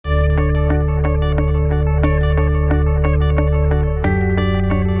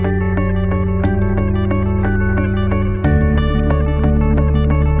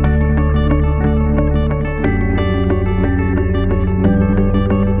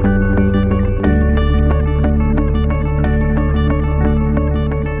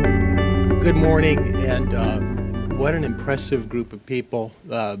morning, and what an impressive group of people.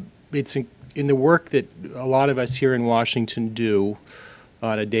 It's in the work that a lot of us here in Washington do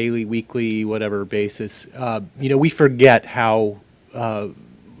on a daily, weekly, whatever basis. We forget how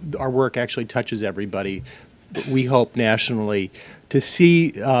our work actually touches everybody. We hope nationally to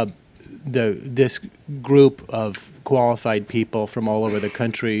see this group of qualified people from all over the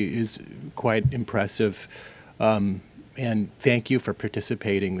country is quite impressive. And thank you for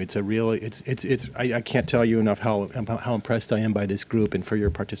participating. It's a really, I can't tell you enough how impressed I am by this group and for your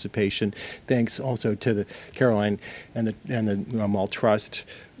participation. Thanks also to the Caroline and the Mall Trust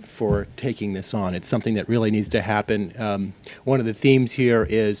for taking this on. It's something that really needs to happen. One of the themes here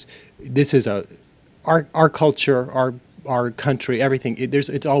is this is our culture, our country, everything.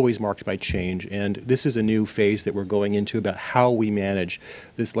 It's always marked by change, and this is a new phase that we're going into about how we manage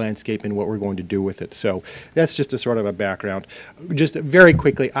this landscape and what we're going to do with it. So that's just a sort of a background. Just very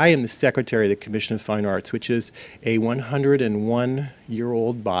quickly, I am the secretary of the Commission of Fine Arts, which is a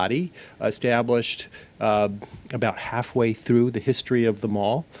 101-year-old body established about halfway through the history of the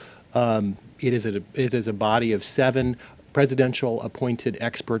mall. It is a body of 7 presidential appointed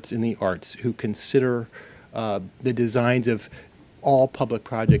experts in the arts who consider the designs of all public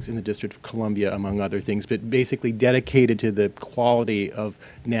projects in the District of Columbia, among other things, but basically dedicated to the quality of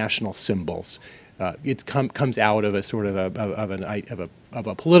national symbols. It comes out of a sort of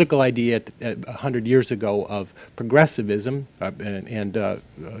a political idea 100 years ago of progressivism and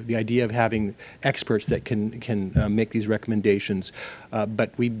the idea of having experts that can make these recommendations.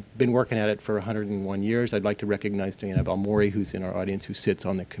 But we've been working at it for 101 years. I'd like to recognize Diana Balmori, who's in our audience, who sits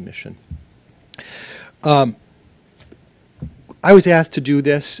on the commission. I was asked to do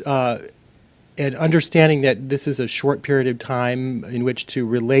this, and understanding that this is a short period of time in which to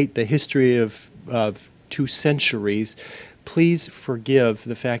relate the history of 2 centuries, please forgive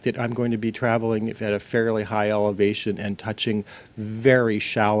the fact that I'm going to be traveling at a fairly high elevation and touching very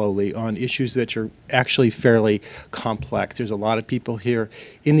shallowly on issues which are actually fairly complex. There's a lot of people here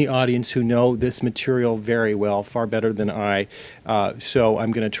in the audience who know this material very well, far better than I. So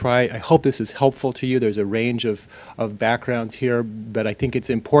I'm going to try. I hope this is helpful to you. There's a range of backgrounds here, but I think it's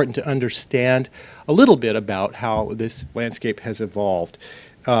important to understand a little bit about how this landscape has evolved.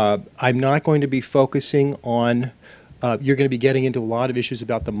 I'm not going to be focusing on you're going to be getting into a lot of issues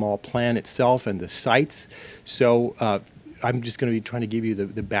about the mall plan itself and the sites. So I'm just going to be trying to give you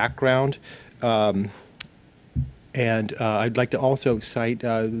the background. And I'd like to also cite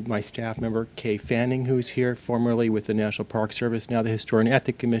my staff member, Kay Fanning, who's here, formerly with the National Park Service, now the historian at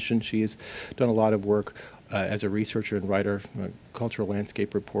the Commission. She has done a lot of work as a researcher and writer of cultural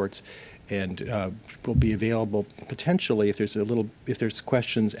landscape reports, and will be available potentially if there's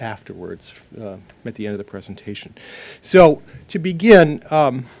questions afterwards at the end of the presentation. So to begin,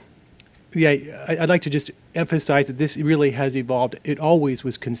 I'd like to just emphasize that this really has evolved. It always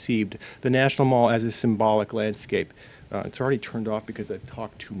was conceived, the National Mall, as a symbolic landscape. It's already turned off because I've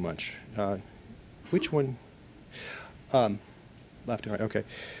talked too much. Which one? Left and right, okay.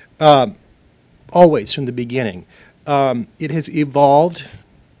 Always from the beginning. It has evolved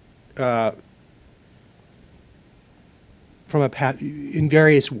from in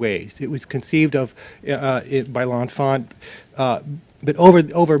various ways. It was conceived of by L'Enfant, but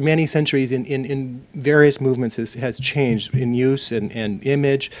over many centuries in various movements has changed in use and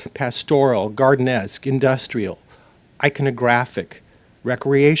image: pastoral, gardenesque, industrial, iconographic,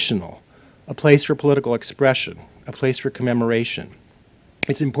 recreational, a place for political expression, a place for commemoration.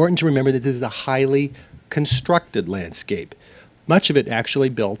 It's important to remember that this is a highly constructed landscape, much of it actually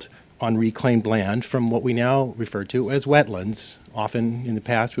built on reclaimed land from what we now refer to as wetlands. Often in the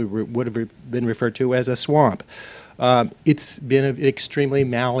past would have been referred to as a swamp. It's been an extremely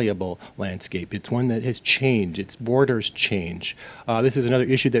malleable landscape. It's one that has changed. Its borders change. This is another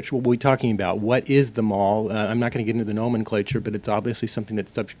issue that we'll be talking about. What is the mall? I'm not going to get into the nomenclature, but it's obviously something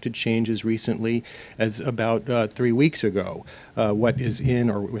that's subject to change as recently as about 3 weeks ago. What is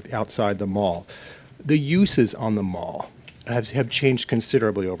in or outside the mall? The uses on the mall have changed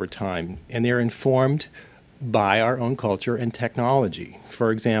considerably over time, and they're informed by our own culture and technology.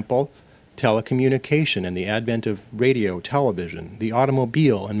 For example, telecommunication and the advent of radio, television, the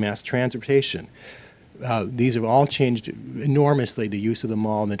automobile and mass transportation. These have all changed enormously the use of the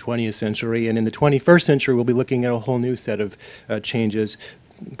mall in the 20th century, and in the 21st century we'll be looking at a whole new set of changes,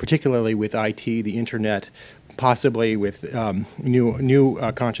 particularly with IT, the internet, possibly with new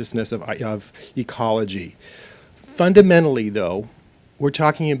consciousness of ecology. Fundamentally, though, we're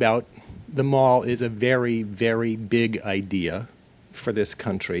talking about the mall is a very, very big idea for this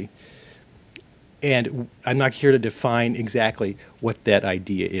country. And I'm not here to define exactly what that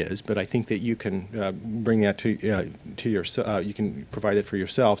idea is, but I think that you can bring that to yourself. You can provide it for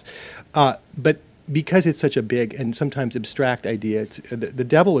yourselves. But because it's such a big and sometimes abstract idea, the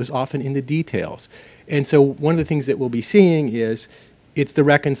devil is often in the details. And so one of the things that we'll be seeing is it's the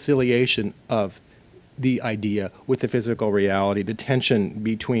reconciliation of the idea with the physical reality, the tension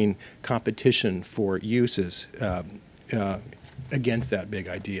between competition for uses against that big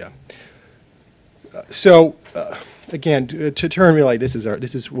idea. Again, to turn really, this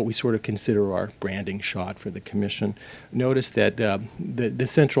is what we sort of consider our branding shot for the commission. Notice that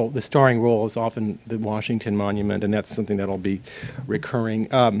the starring role is often the Washington Monument, and that's something that'll be recurring.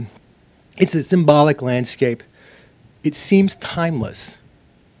 It's a symbolic landscape. It seems timeless.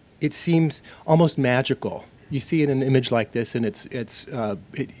 It seems almost magical. You see it in an image like this, and it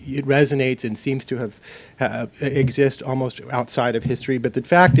resonates and seems to exist almost outside of history. But the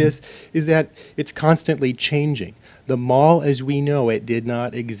fact is that it's constantly changing. The mall as we know it did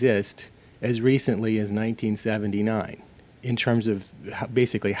not exist as recently as 1979 in terms of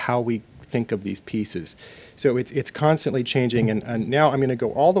basically how we think of these pieces. So it's constantly changing, and now I'm going to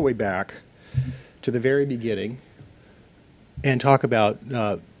go all the way back to the very beginning and talk about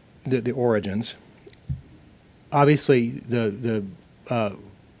the origins. Obviously, the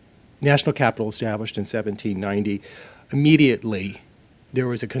National Capital established in 1790, immediately there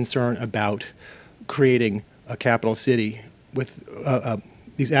was a concern about creating a capital city with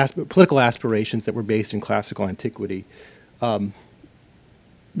these political aspirations that were based in classical antiquity.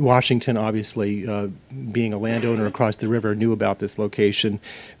 Washington, obviously, being a landowner across the river, knew about this location.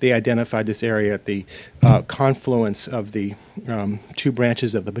 They identified this area at the confluence of the two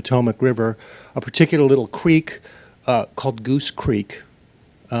branches of the Potomac River, a particular little creek called Goose Creek,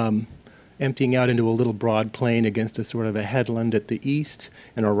 emptying out into a little broad plain against a sort of a headland at the east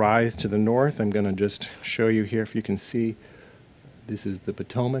and a rise to the north. I'm going to just show you here if you can see. This is the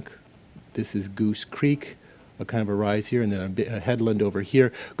Potomac. This is Goose Creek. A kind of a rise here, and then a headland over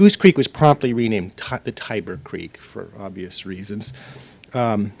here. Goose Creek was promptly renamed the Tiber Creek for obvious reasons.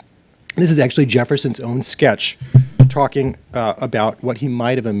 This is actually Jefferson's own sketch, talking about what he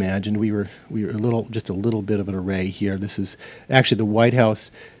might have imagined. We were just a little bit of an array here. This is actually the White House.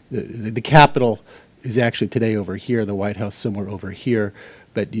 The Capitol is actually today over here. The White House somewhere over here.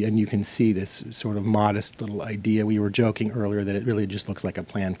 And you can see this sort of modest little idea. We were joking earlier that it really just looks like a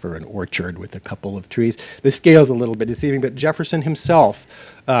plan for an orchard with a couple of trees. The scale's a little bit deceiving, but Jefferson himself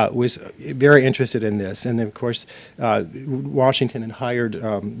was very interested in this. And then, of course, Washington had hired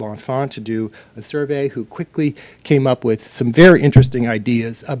L'Enfant to do a survey, who quickly came up with some very interesting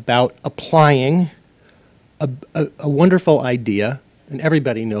ideas about applying a wonderful idea. And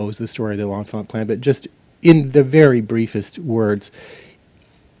everybody knows the story of the L'Enfant plan, but just in the very briefest words,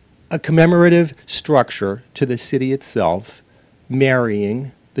 a commemorative structure to the city itself,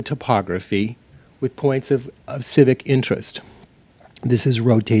 marrying the topography with points of civic interest. This is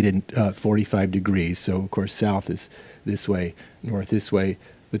rotated 45 degrees, so of course south is this way, north this way.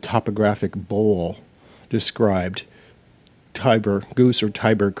 The topographic bowl described, Tiber, Goose or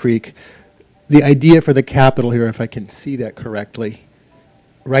Tiber Creek. The idea for the Capitol here, if I can see that correctly,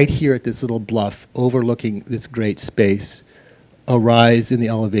 right here at this little bluff overlooking this great space, a rise in the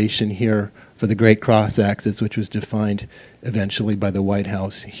elevation here for the Great Cross Axis, which was defined eventually by the White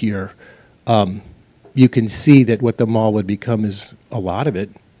House here. You can see that what the mall would become is, a lot of it,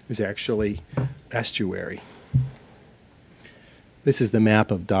 is actually estuary. This is the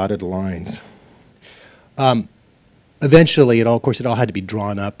map of dotted lines. Eventually, it all had to be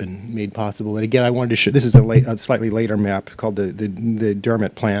drawn up and made possible. And again, I wanted to show, this is a slightly later map called the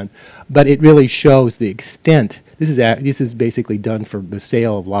Dermott Plan, but it really shows the extent. This is basically done for the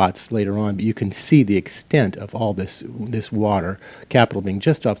sale of lots later on, but you can see the extent of all this water. Capitol being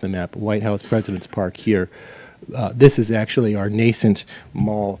just off the map, White House, President's Park here. This is actually our nascent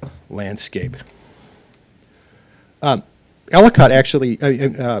mall landscape. Ellicott actually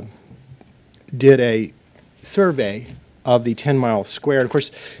did a survey of the 10-mile square. Of course,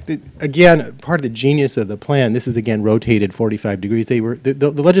 again, part of the genius of the plan, this is again rotated 45 degrees.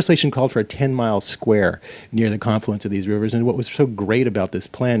 The legislation called for a 10-mile square near the confluence of these rivers, and what was so great about this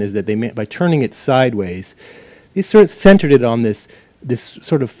plan is that by turning it sideways, they sort of centered it on this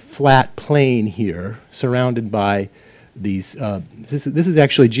sort of flat plain here, surrounded by these. This is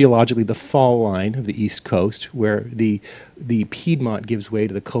actually geologically the fall line of the East Coast, where the Piedmont gives way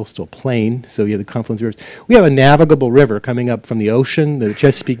to the coastal plain. So you have the confluence rivers. We have a navigable river coming up from the ocean, the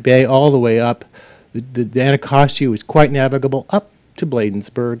Chesapeake Bay, all the way up. The Anacostia is quite navigable up to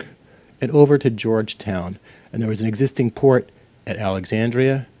Bladensburg and over to Georgetown. And there was an existing port at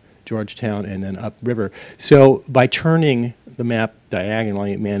Alexandria Georgetown, and then upriver. So by turning the map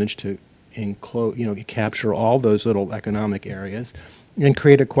diagonally, it managed to enclose, capture all those little economic areas and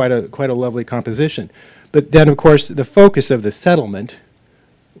create quite a lovely composition. But then, of course, the focus of the settlement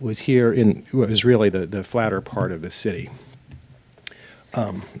was here in what was really the flatter part of the city.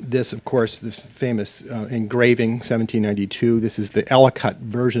 This, of course, the famous engraving, 1792. This is the Ellicott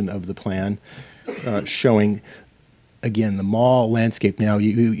version of the plan, showing, again, the mall landscape. Now,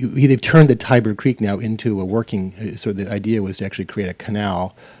 they've turned the Tiber Creek now into a working, so the idea was to actually create a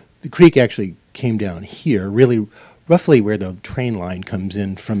canal. The creek actually came down here, really roughly where the train line comes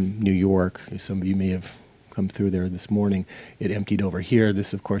in from New York. Some of you may have come through there this morning. It emptied over here.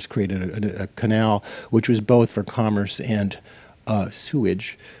 This, of course, created a canal, which was both for commerce and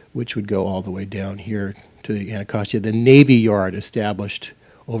sewage, which would go all the way down here to the Anacostia. The Navy Yard established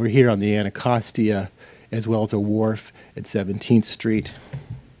over here on the Anacostia, as well as a wharf at 17th Street.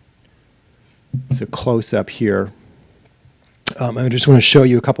 It's a close-up here. I just want to show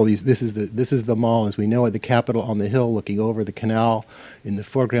you a couple of these. This is the mall as we know it, the Capitol on the hill looking over the canal. In the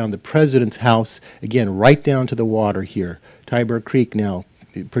foreground, the President's house, again, right down to the water here. Tiber Creek now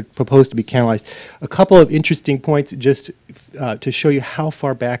proposed to be canalized. A couple of interesting points just to show you how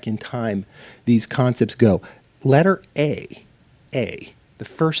far back in time these concepts go. Letter A, the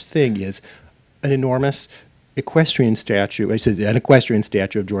first thing is an enormous equestrian statue. It says an equestrian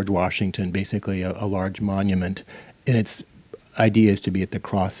statue of George Washington, basically a large monument. And its idea is to be at the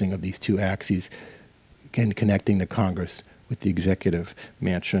crossing of these two axes and connecting the Congress with the executive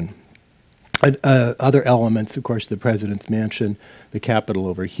mansion. Other elements, of course, the President's mansion, the Capitol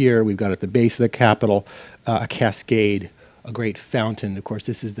over here. We've got at the base of the Capitol a cascade, a great fountain. Of course,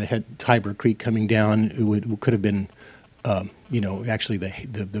 this is the Tiber Creek coming down. It could have been, actually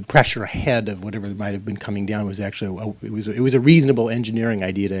the pressure head of whatever might have been coming down was actually it was a reasonable engineering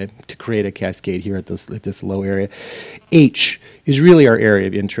idea to create a cascade here at this low area. H is really our area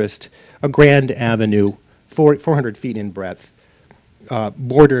of interest, a grand avenue, 400 feet in breadth.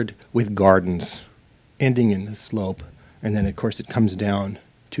 Bordered with gardens, ending in the slope, and then of course it comes down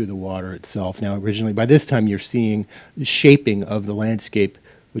to the water itself. Now originally, by this time you're seeing the shaping of the landscape,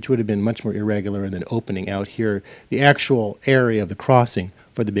 which would have been much more irregular, and then opening out here. The actual area of the crossing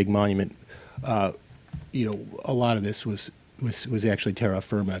for the big monument, a lot of this was actually terra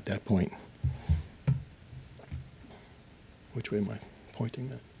firma at that point. Which way am I pointing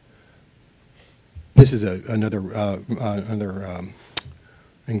that? This is another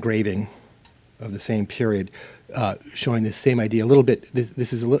engraving of the same period, showing the same idea. A little bit. This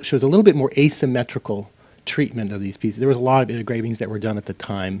shows a little bit more asymmetrical treatment of these pieces. There was a lot of engravings that were done at the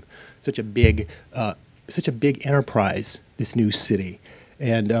time. Such a big enterprise, this new city,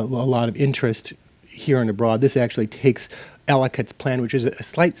 and a lot of interest here and abroad. This actually takes Ellicott's plan, which is a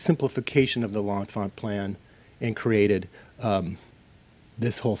slight simplification of the L'Enfant plan, and created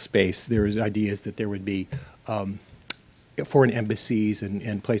this whole space. There was ideas that there would be foreign embassies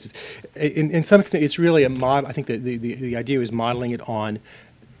and places. In some extent, it's really a mod. I think that the idea is modeling it on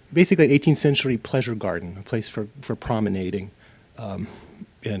basically an 18th century pleasure garden, a place for promenading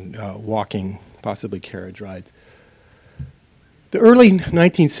and walking, possibly carriage rides. The early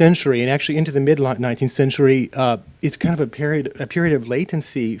 19th century, and actually into the mid 19th century, is kind of a period of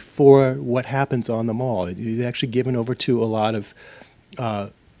latency for what happens on the mall. It is actually given over to a lot of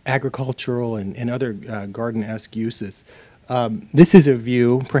agricultural and other garden-esque uses. This is a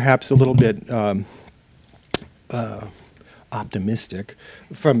view, perhaps a little bit optimistic,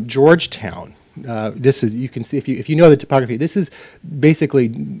 from Georgetown. This is, you can see, if you know the topography, this is basically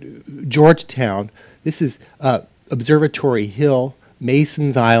Georgetown. This is Observatory Hill,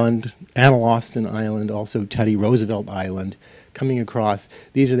 Mason's Island, Analostan Island, also Teddy Roosevelt Island, coming across.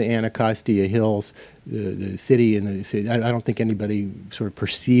 These are the Anacostia Hills, the city, and the city. I don't think anybody sort of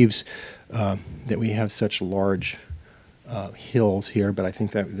perceives that we have such large hills here, but I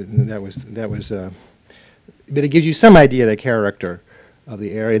think that was. But it gives you some idea of the character of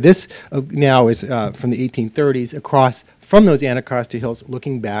the area. This now is from the 1830s across from those Anacostia Hills,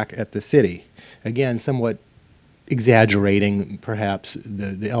 looking back at the city. Again, somewhat exaggerating perhaps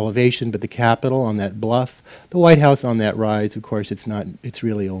the elevation, but the Capitol on that bluff, the White House on that rise. Of course, it's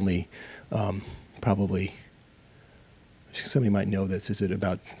really only probably, somebody might know this, is it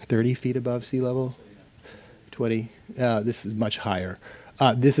about 30 feet above sea level? 20? This is much higher.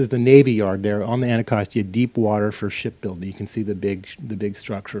 This is the Navy Yard there on the Anacostia, deep water for shipbuilding. You can see the big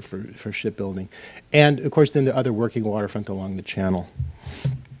structure for shipbuilding. And of course then the other working waterfront along the channel.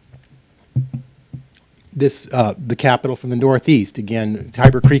 This, the Capitol from the northeast. Again,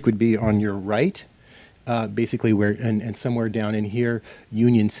 Tiber Creek would be on your right, basically where, and somewhere down in here,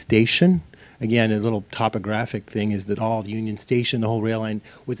 Union Station. Again, a little topographic thing is that all Union Station, the whole rail line,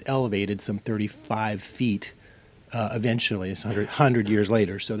 was elevated some 35 feet eventually. It's 100 years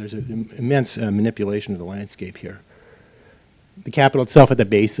later. So there's an immense manipulation of the landscape here. The Capitol itself at the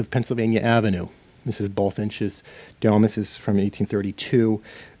base of Pennsylvania Avenue. This is Bulfinch's dome. This is from 1832.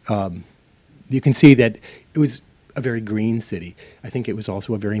 You can see that it was a very green city. I think it was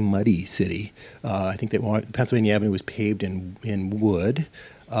also a very muddy city. I think that Pennsylvania Avenue was paved in wood.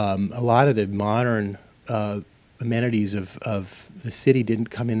 A lot of the modern amenities of the city didn't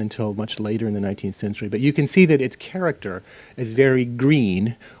come in until much later in the 19th century. But you can see that its character as very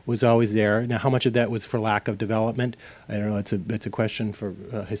green was always there. Now, how much of that was for lack of development? I don't know. It's a question for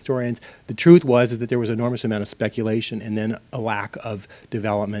historians. The truth is that there was an enormous amount of speculation and then a lack of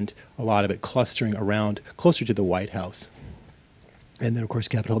development, a lot of it clustering around closer to the White House. And then, of course,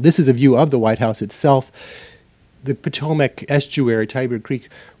 Capitol Hill. This is a view of the White House itself. The Potomac estuary, Tiber Creek,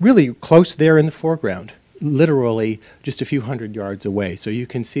 really close there in the foreground, literally just a few hundred yards away. So you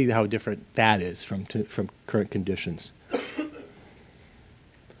can see how different that is from current conditions.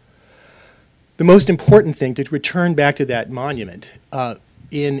 The most important thing, to return back to that monument,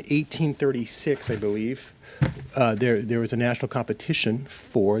 in 1836, I believe, there was a national competition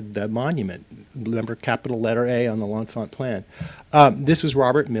for the monument. Remember, capital letter A on the L'Enfant plan. This was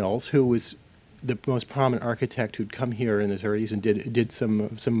Robert Mills, who was the most prominent architect who'd come here in the 30s and did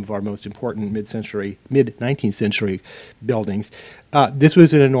some of our most important mid-19th century buildings. This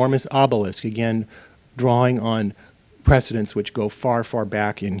was an enormous obelisk, again, drawing on precedents which go far, far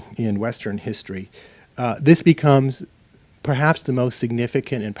back in Western history. This becomes perhaps the most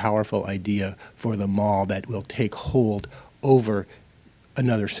significant and powerful idea for the mall that will take hold over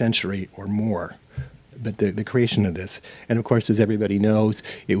another century or more. But the creation of this. And of course, as everybody knows,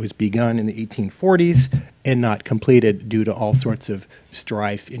 it was begun in the 1840s and not completed due to all sorts of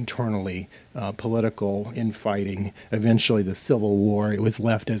strife internally, political infighting, eventually the Civil War. It was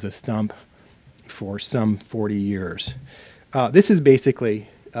left as a stump for some 40 years. This is basically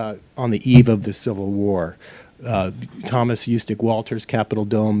on the eve of the Civil War. Thomas Eustace Walter's Capitol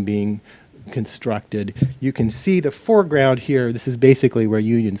Dome being constructed. You can see the foreground here. This is basically where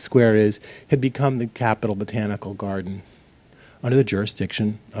Union Square is, had become the Capitol Botanical Garden under the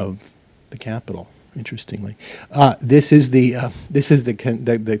jurisdiction of the Capitol. Interestingly, this is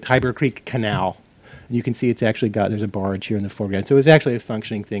the Tiber Creek Canal. And you can see it's actually there's a barge here in the foreground. So it was actually a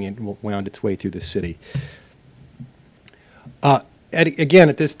functioning thing and wound its way through the city. Again,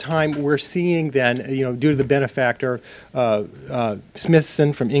 at this time, we're seeing then, due to the benefactor,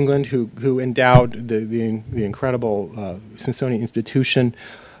 Smithson from England, who endowed the incredible Smithsonian Institution,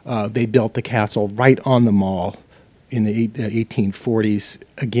 they built the castle right on the mall in the 1840s.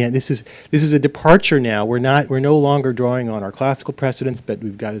 Again, this is a departure now. We're no longer drawing on our classical precedents, but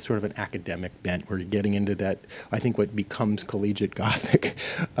we've got a sort of an academic bent. We're getting into that, I think, what becomes collegiate Gothic.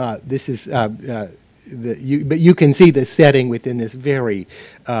 This is. But you can see the setting within this very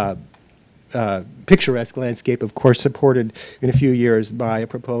picturesque landscape, of course, supported in a few years by a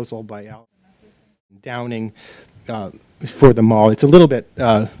proposal by Al Downing for the mall. It's a little bit,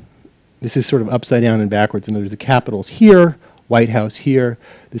 this is sort of upside down and backwards. In other words, the Capitol's here, White House here,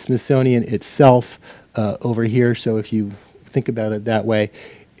 the Smithsonian itself over here. So if you think about it that way,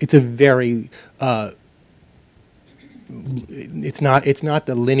 it's a very it's not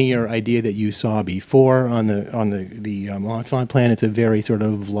the linear idea that you saw before on the L'Enfant plan. It's a very sort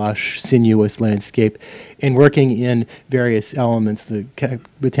of lush, sinuous landscape, and working in various elements: the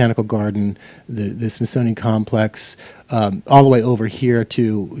Botanical Garden, the Smithsonian Complex, all the way over here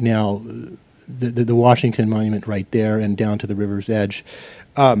to now the Washington Monument right there, and down to the river's edge.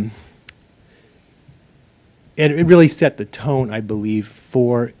 And it really set the tone, I believe,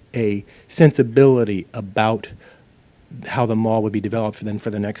 for a sensibility about how the mall would be developed for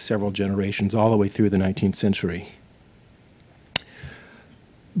the next several generations, all the way through the 19th century.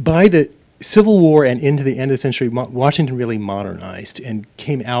 By the Civil War and into the end of the century, Washington really modernized and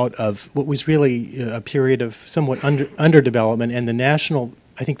came out of what was really a period of somewhat underdevelopment, and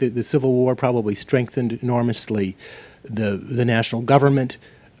I think that the Civil War probably strengthened enormously the national government,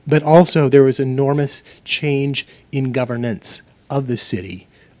 but also there was enormous change in governance of the city.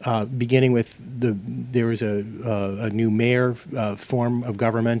 Beginning with there was a new mayor form of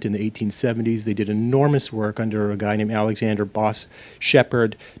government in the 1870s. They did enormous work under a guy named Alexander Boss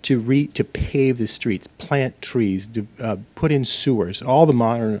Shepherd to pave the streets, plant trees, put in sewers, all the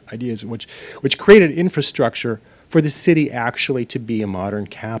modern ideas which created infrastructure for the city actually to be a modern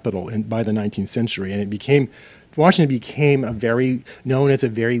capital by the 19th century. And it became Washington became known as a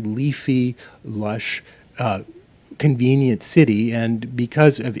very leafy, lush, convenient city, and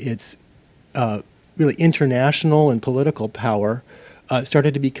because of its really international and political power,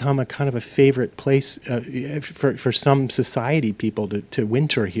 started to become a kind of a favorite place for some society people to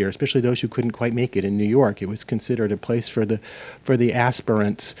winter here, especially those who couldn't quite make it in New York. It was considered a place for the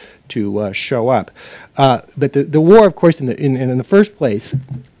aspirants to show up. But the war, of course, in the first place,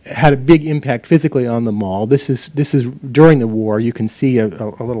 had a big impact physically on the mall. This is during the war. You can see a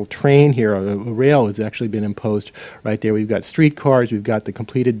little train here. A rail has actually been imposed right there. We've got streetcars. We've got the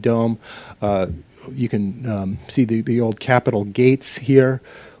completed dome. You can see the old Capitol gates here,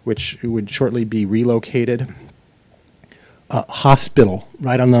 which would shortly be relocated. Hospital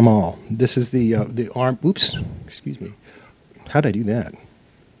right on the mall. This is the arm. Oops, excuse me. How did I do that?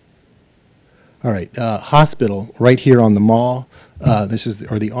 All right, hospital right here on the mall. This is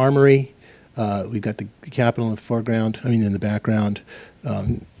the armory. We've got the Capitol in the foreground. I mean, in the background.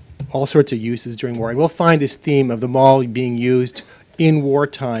 All sorts of uses during war, and we'll find this theme of the mall being used in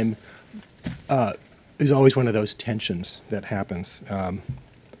wartime. Is always one of those tensions that happens.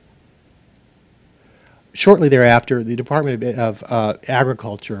 Shortly thereafter, the Department of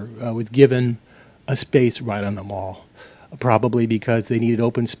Agriculture was given a space right on the mall, probably because they needed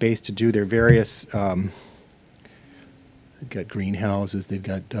open space to do their various. They've got greenhouses. They've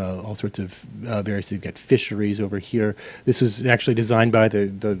got all sorts of various. They've got fisheries over here. This was actually designed by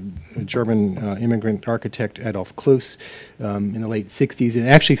the German immigrant architect Adolf Kloos in the late '60s, and it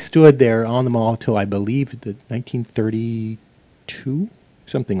actually stood there on the mall till I believe the 1932,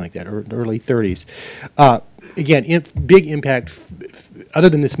 something like that, or early '30s. Again, big impact. Other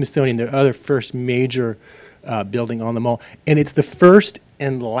than the Smithsonian, the other first major building on the mall, and it's the first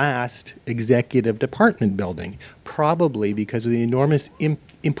and last executive department building, probably because of the enormous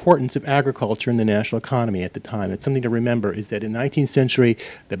importance of agriculture in the national economy at the time. It's something to remember is that in the 19th century,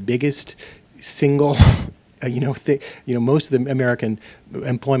 the biggest single, most of the American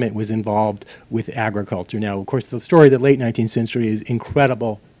employment was involved with agriculture. Now, of course, the story of the late 19th century is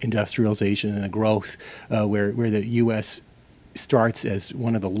incredible industrialization and the growth, where the U.S. starts as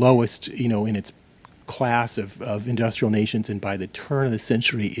one of the lowest, in its class of industrial nations, and by the turn of the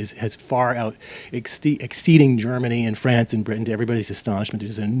century has far out exceeding Germany and France and Britain, to everybody's astonishment.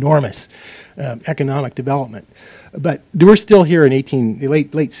 There's an enormous economic development. But we're still here in the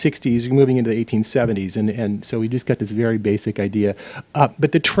late 60s, moving into the 1870s, and so we just got this very basic idea.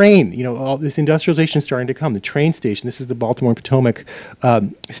 But the train, all this industrialization is starting to come. The train station, this is the Baltimore Potomac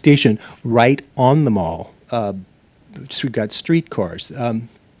station right on the mall. So we've got streetcars.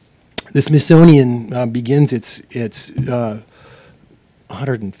 The Smithsonian begins its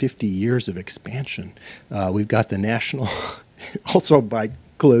 150 years of expansion. We've got the National, also by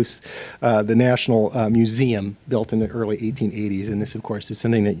Kloos, the National Museum built in the early 1880s, and this, of course, is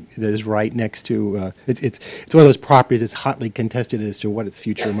something that is right next to. It's one of those properties that's hotly contested as to what its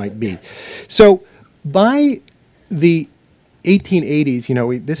future might be. So, by the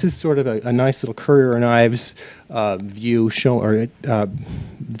 1880s, this is sort of a nice little Currier and Ives view.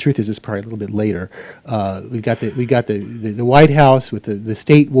 The truth is, it's probably a little bit later. We got the White House with the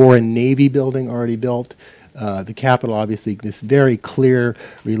State War and Navy building already built. The Capitol, obviously, this very clear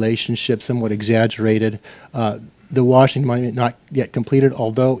relationship, somewhat exaggerated. The Washington Monument not yet completed,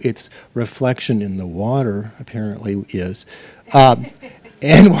 although its reflection in the water apparently is.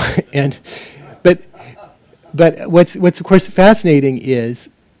 But what's of course fascinating is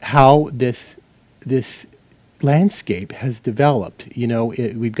how this landscape has developed.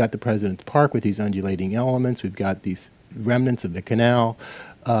 We've got the President's Park with these undulating elements. We've got these remnants of the canal,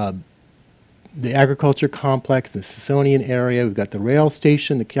 the agriculture complex, the Smithsonian area. We've got the rail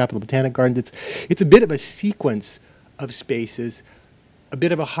station, the Capitol Botanic Gardens. It's a bit of a sequence of spaces, a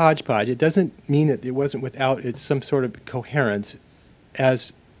bit of a hodgepodge. It doesn't mean that it wasn't without some sort of coherence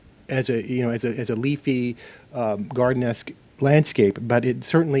as a leafy, garden-esque landscape, but it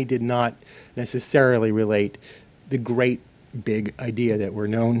certainly did not necessarily relate the great big idea that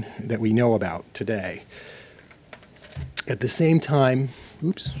we know about today. At the same time,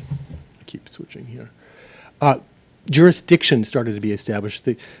 oops, I keep switching here. Jurisdiction started to be established.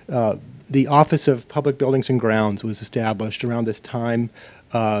 The Office of Public Buildings and Grounds was established around this time.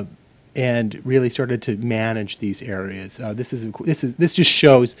 And really started to manage these areas. This just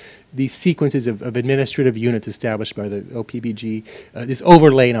shows these sequences of administrative units established by the OPBG. This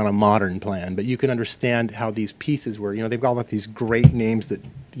overlaid on a modern plan, but you can understand how these pieces were. They've all got these great names that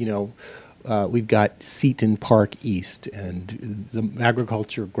We've got Seton Park East and the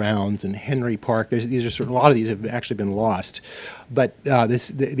agriculture grounds and Henry Park. These are a lot of these have actually been lost, but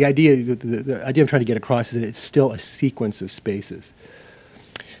the idea I'm trying to get across is that it's still a sequence of spaces.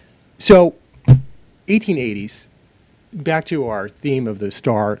 So, 1880s. Back to our theme of the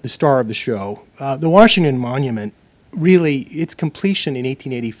star of the show. The Washington Monument, really, its completion in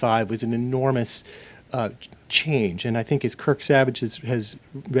 1885 was an enormous change, and I think as Kirk Savage has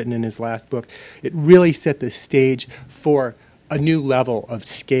written in his last book, it really set the stage for a new level of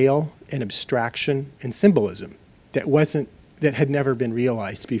scale and abstraction and symbolism that had never been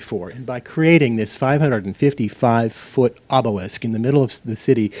realized before. And by creating this 555-foot obelisk in the middle of the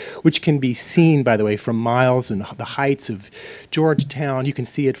city, which can be seen, by the way, from miles and the heights of Georgetown, you can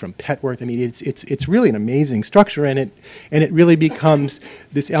see it from Petworth. I mean, it's really an amazing structure, and it really becomes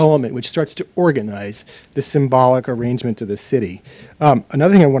this element which starts to organize the symbolic arrangement of the city.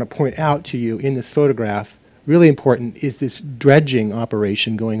 Another thing I want to point out to you in this photograph, really important, is this dredging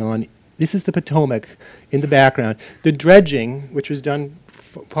operation going on. This is the Potomac in the background. The dredging, which was done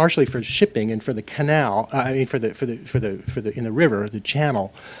partially for shipping and for the canal, in the river, the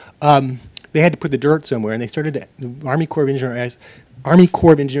channel, they had to put the dirt somewhere, and they started the Army Corps of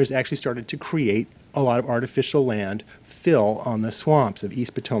Engineers actually started to create a lot of artificial land fill on the swamps of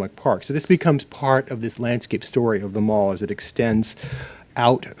East Potomac Park. So this becomes part of this landscape story of the mall as it extends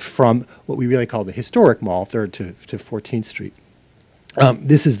out from what we really call the historic mall, 3rd to 14th Street.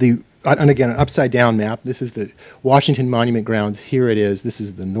 This is and again, an upside-down map. This is the Washington Monument Grounds. Here it is. This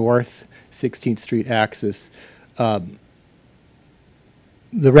is the North 16th Street axis. The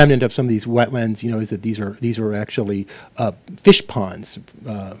remnant of some of these wetlands, is that these are actually fish ponds,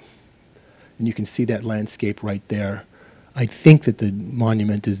 and you can see that landscape right there. I think that the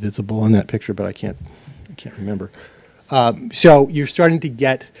monument is visible in that picture, but I can't remember. So you're starting to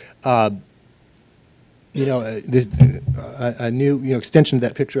get a new extension of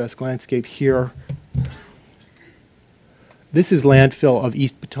that picturesque landscape here. This is landfill of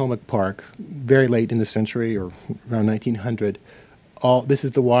East Potomac Park, very late in the century or around 1900. This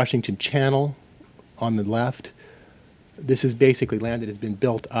is the Washington Channel on the left. This is basically land that has been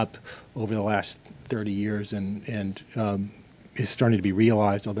built up over the last 30 years and is starting to be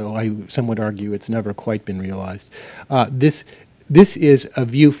realized, although some would argue it's never quite been realized. This is a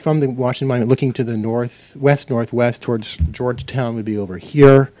view from the Washington Monument looking to the northwest towards Georgetown would be over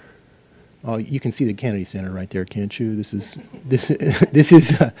here. You can see the Kennedy Center right there, can't you? This is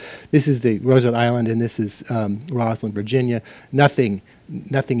the Roosevelt Island, and this is Roslyn, Virginia. Nothing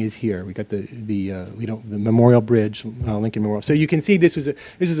is here. We got the Memorial Bridge, Lincoln Memorial. So you can see this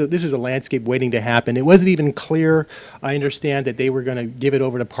is a landscape waiting to happen. It wasn't even clear. I understand that they were going to give it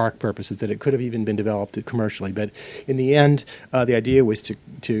over to park purposes, that it could have even been developed commercially. But in the end, the idea was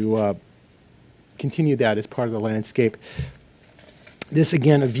to continue that as part of the landscape. This,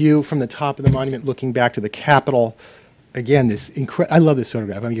 again, a view from the top of the monument looking back to the Capitol. Again, I love this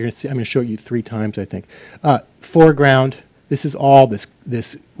photograph. I'm going to show it you 3 times, I think. Foreground, this is all this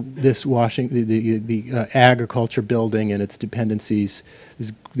Washington, the agriculture building and its dependencies.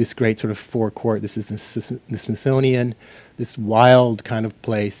 This great sort of forecourt. This is the Smithsonian, this wild kind of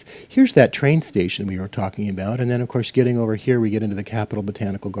place. Here's that train station we were talking about. And then, of course, getting over here, we get into the Capitol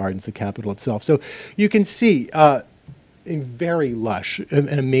Botanical Gardens, the Capitol itself. So you can see a very lush,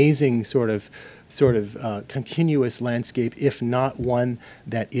 an amazing sort of continuous landscape, if not one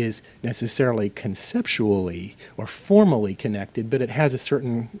that is necessarily conceptually or formally connected, but it has a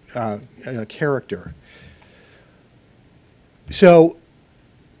certain character. So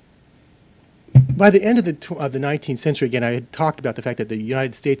by the end of the 19th century, again, I had talked about the fact that the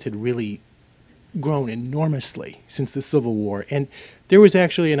United States had really grown enormously since the Civil War, and there was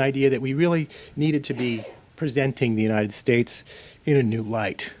actually an idea that we really needed to be presenting the United States in a new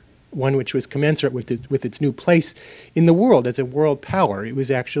light, one which was commensurate with its new place in the world as a world power. It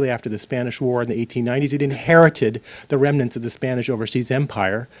was actually after the Spanish War in the 1890s. It inherited the remnants of the Spanish overseas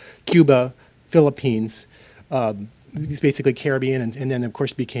empire, Cuba, Philippines, basically Caribbean, and then of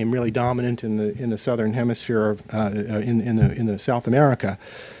course became really dominant in the southern hemisphere, in the South America.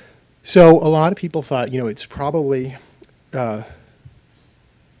 So a lot of people thought, it's probably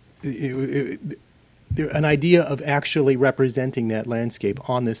an idea of actually representing that landscape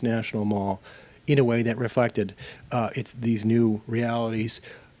on this national mall in a way that reflected these new realities.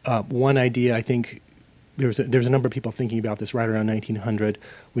 One idea, I think, there's a number of people thinking about this right around 1900.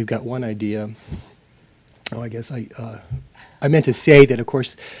 We've got one idea. I guess I meant to say that, of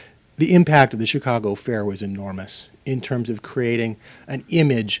course, the impact of the Chicago Fair was enormous in terms of creating an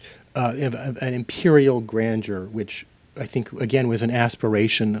image of an imperial grandeur, which I think, again, was an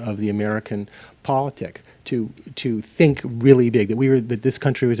aspiration of the American politic to think really big, that this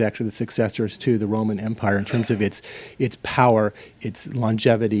country was actually the successors to the Roman Empire in terms of its power, its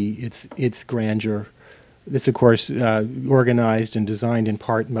longevity, its grandeur. This, of course, organized and designed in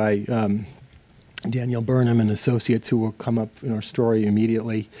part by Daniel Burnham and associates, who will come up in our story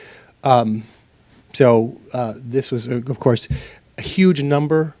immediately. So this was, of course, a huge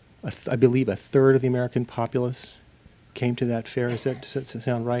number. I believe a third of the American populace came to that fair. Does that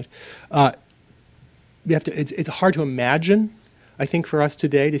sound right? It's hard to imagine, I think, for us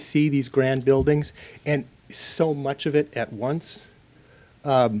today to see these grand buildings and so much of it at once,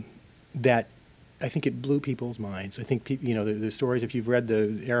 that I think it blew people's minds. I think the stories, if you've read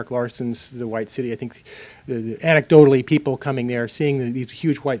Eric Larson's The White City, I think anecdotally people coming there, seeing these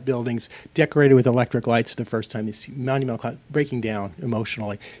huge white buildings decorated with electric lights for the first time, this monumental cloud, breaking down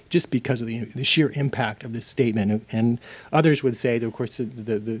emotionally just because of the sheer impact of this statement. And others would say that, of course,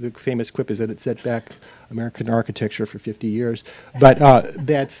 the famous quip is that it set back American architecture for 50 years. But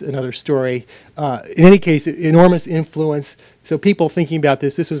that's another story. In any case, enormous influence. So people thinking about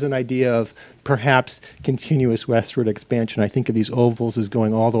this was an idea of perhaps continuous westward expansion. I think of these ovals as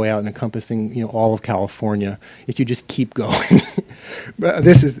going all the way out and encompassing all of California if you just keep going. But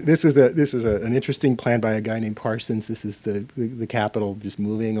this was an interesting plan by a guy named Parsons. This is the Capitol just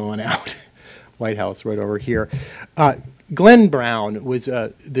moving on out. White House right over here. Glenn Brown was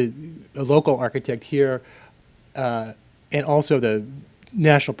a local architect here, and also the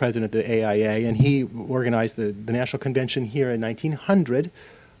national president of the AIA, and he organized the National Convention here in 1900,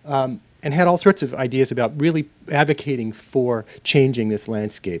 and had all sorts of ideas about really advocating for changing this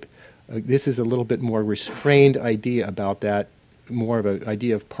landscape. This is a little bit more restrained idea about that, more of an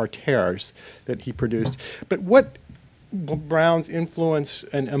idea of parterres that he produced. But what Brown's influence,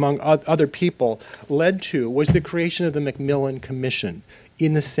 and among other people, led to was the creation of the Macmillan Commission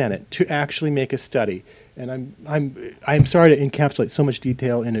in the Senate to actually make a study. And I'm sorry to encapsulate so much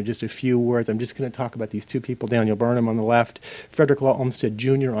detail into just a few words. I'm just going to talk about these two people: Daniel Burnham on the left, Frederick Law Olmsted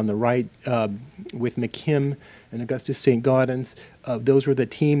Jr. on the right, with McKim and Augustus St. Gaudens. Those were the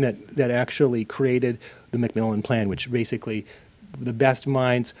team that actually created the Macmillan Plan, which basically the best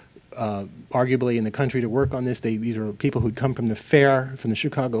minds, arguably in the country, to work on this. These are people who'd come from the fair, from the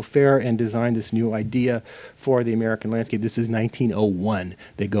Chicago Fair, and designed this new idea for the American landscape. This is 1901.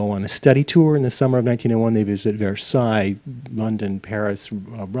 They go on a study tour in the summer of 1901. They visit Versailles, London, Paris,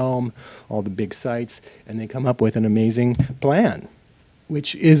 Rome, all the big sites, and they come up with an amazing plan,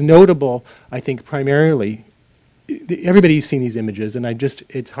 which is notable, I think, primarily. Everybody's seen these images, and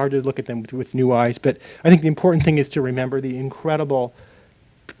it's hard to look at them with new eyes, but I think the important thing is to remember the incredible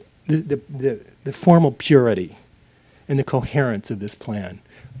the formal purity and the coherence of this plan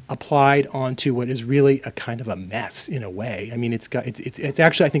applied onto what is really a kind of a mess in a way. I mean, it's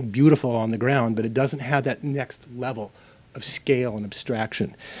actually, I think, beautiful on the ground, but it doesn't have that next level of scale and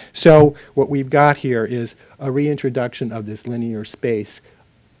abstraction. So what we've got here is a reintroduction of this linear space,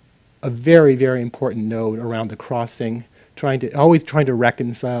 a very, very important node around the crossing, always trying to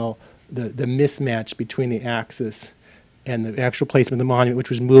reconcile the mismatch between the axis and the actual placement of the monument,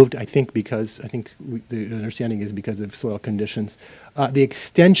 which was moved, I think the understanding is because of soil conditions. The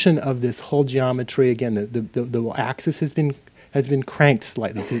extension of this whole geometry, again, the axis has been cranked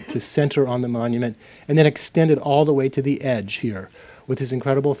slightly to center on the monument, and then extended all the way to the edge here, with this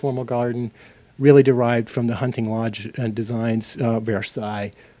incredible formal garden, really derived from the hunting lodge designs,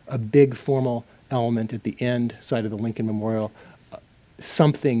 Versailles, a big formal element at the end side of the Lincoln Memorial,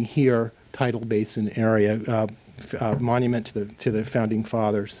 something here, tidal basin area, monument to the founding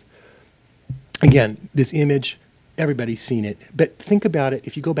fathers. Again, this image, everybody's seen it, but think about it.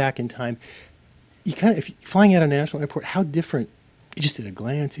 If you go back in time, if you're flying out of a national airport, how different, just at a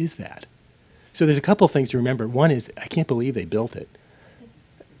glance, is that? So there's a couple of things to remember. One is, I can't believe they built it,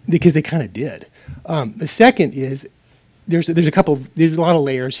 because they kind of did. The second is, there's a lot of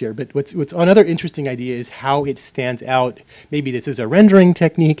layers here, but what's another interesting idea is how it stands out. Maybe this is a rendering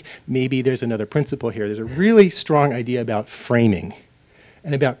technique, maybe there's another principle here. There's a really strong idea about framing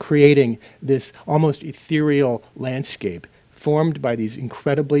and about creating this almost ethereal landscape formed by these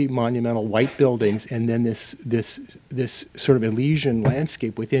incredibly monumental white buildings, and then this sort of Elysian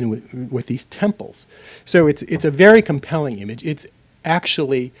landscape within with these temples. So it's a very compelling image. It's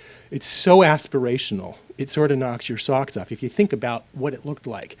so aspirational, it sort of knocks your socks off if you think about what it looked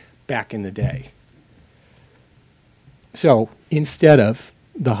like back in the day. So instead of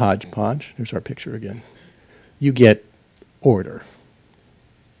the hodgepodge, there's our picture again, you get order.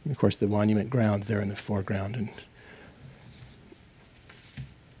 And of course, the monument grounds there in the foreground,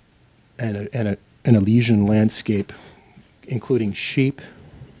 and an Elysian landscape including sheep.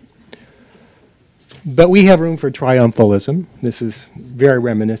 But we have room for triumphalism. This is very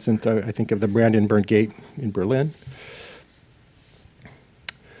reminiscent, I think, of the Brandenburg Gate in Berlin.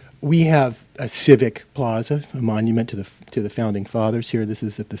 We have a civic plaza, a monument to the founding fathers here. This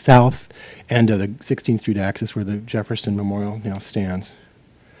is at the south end of the 16th Street axis where the Jefferson Memorial now stands.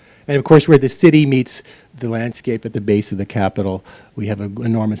 And of course, where the city meets the landscape at the base of the Capitol, we have an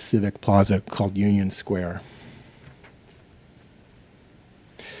enormous civic plaza called Union Square.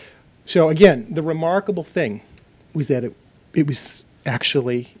 So again, the remarkable thing was that it was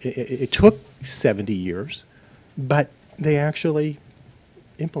actually, it took 70 years, but they actually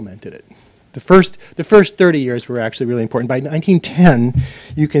implemented it. The first 30 years were actually really important. By 1910,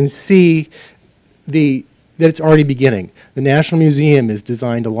 you can see that it's already beginning. The National Museum is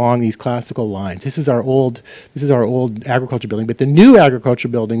designed along these classical lines. This is our old agriculture building, but the new agriculture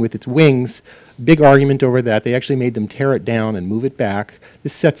building with its wings, big argument over that. They actually made them tear it down and move it back.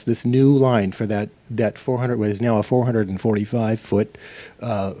 This sets this new line for that 400, what is now a 445-foot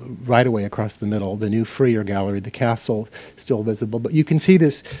right away across the middle. The new Freer Gallery, the castle, still visible. But you can see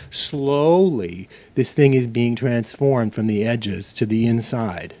this slowly. This thing is being transformed from the edges to the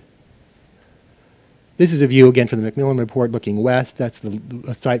inside. This is a view again from the Macmillan Report looking west. That's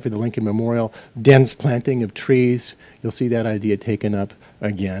a site for the Lincoln Memorial. Dense planting of trees. You'll see that idea taken up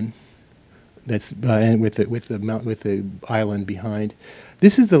again. That's and with the island behind.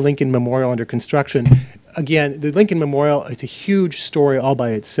 This is the Lincoln Memorial under construction. Again, the Lincoln Memorial, it's a huge story all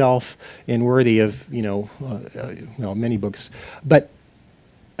by itself and worthy of many books. But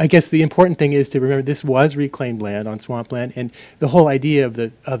I guess the important thing is to remember this was reclaimed land on swampland, and the whole idea of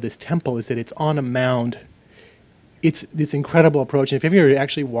this temple is that it's on a mound. It's this incredible approach, and if you've ever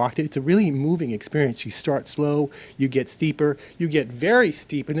actually walked it, it's a really moving experience. You start slow, you get steeper, you get very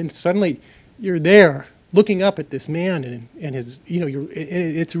steep, and then suddenly you're there looking up at this man and his,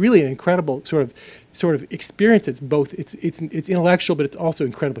 it's really an incredible sort of experience. It's both, it's intellectual, but it's also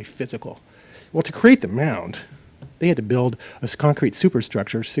incredibly physical. Well, to create the mound, they had to build a concrete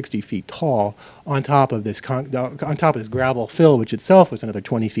superstructure 60 feet tall on top of this gravel fill, which itself was another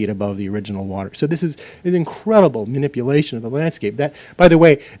 20 feet above the original water. So this is an incredible manipulation of the landscape. That, by the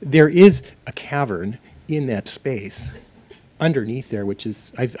way, there is a cavern in that space underneath there, which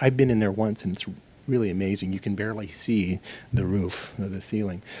is, I've been in there once, and it's really amazing. You can barely see the roof or the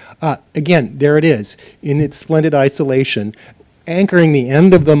ceiling. Again, there it is in its splendid isolation, anchoring the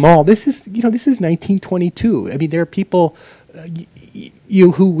end of the mall. This is 1922. I mean, there are people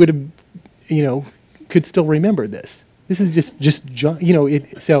who would have, could still remember this. This is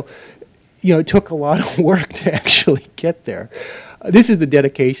it took a lot of work to actually get there. This is the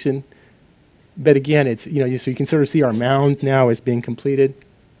dedication, but again, it's, so you can sort of see our mound now is being completed.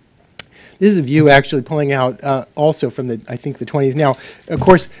 This is a view actually pulling out also from the 20s. Now, of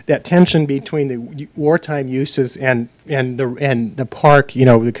course, that tension between the wartime uses and the park,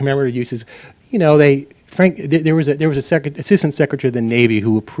 the commemorative uses, there was a assistant secretary of the Navy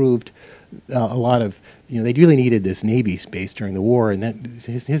who approved a lot of, they really needed this Navy space during the war, and that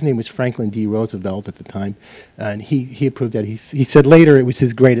his name was Franklin D. Roosevelt at the time, and he approved that. He said later it was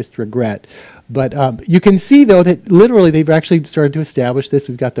his greatest regret. But you can see, though, that literally they've actually started to establish this.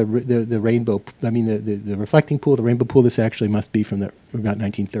 We've got the rainbow, the reflecting pool, the rainbow pool. This actually must be from about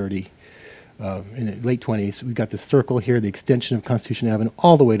 1930, in the late 20s. We've got the circle here, the extension of Constitution Avenue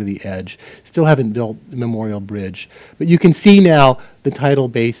all the way to the edge. Still haven't built the Memorial Bridge. But you can see now the tidal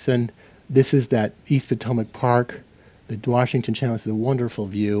basin. This is that East Potomac Park, the Washington Channel. It's a wonderful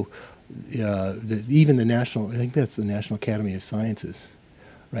view. Even the I think that's the National Academy of Sciences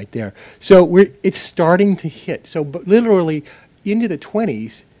right there. So it's starting to hit. So but literally into the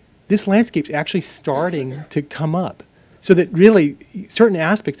 20s, this landscape's actually starting to come up. So that really certain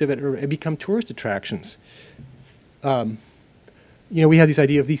aspects of it have become tourist attractions. We have this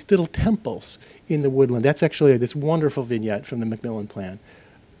idea of these little temples in the woodland. That's actually this wonderful vignette from the Macmillan Plan.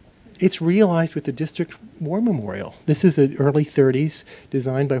 It's realized with the District War Memorial. This is the early 30s,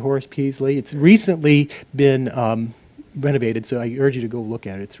 designed by Horace Peaslee. It's recently been renovated, so I urge you to go look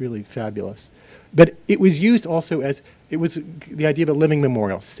at it. It's really fabulous. But it was used also as, it was the idea of a living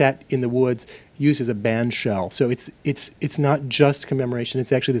memorial set in the woods, used as a band shell. So it's not just commemoration,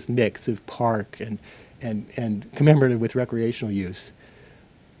 it's actually this mix of park and commemorative with recreational use.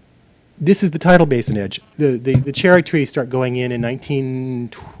 This is the tidal basin edge. The cherry trees start going in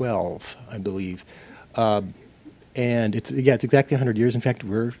 1912, I believe. And it's exactly 100 years. In fact,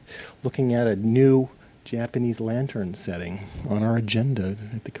 we're looking at a new Japanese lantern setting on our agenda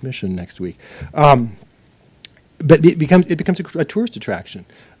at the commission next week. but it becomes a tourist attraction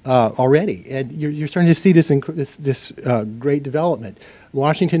already, and you're starting to see this great development.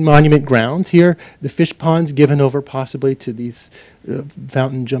 Washington Monument Grounds here, the fish ponds given over possibly to these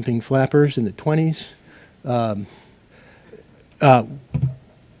fountain jumping flappers in the 20s.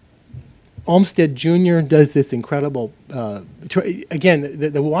 Olmsted Jr. does this incredible. Again,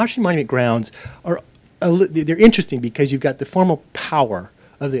 the Washington Monument Grounds are they're interesting because you've got the formal power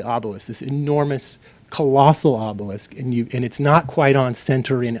of the obelisk, this enormous, colossal obelisk, and it's not quite on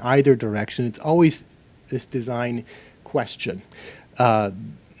center in either direction. It's always this design question. The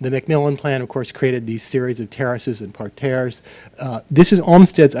Macmillan plan, of course, created these series of terraces and parterres. This is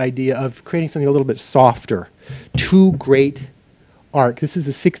Olmsted's idea of creating something a little bit softer. Two great arcs. This is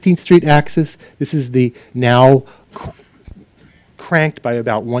the 16th Street axis. This is the now cranked by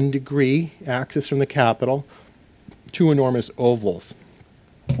about 1 degree axis from the Capitol. Two enormous ovals.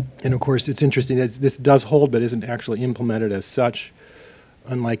 And of course, it's interesting that this does hold, but isn't actually implemented as such,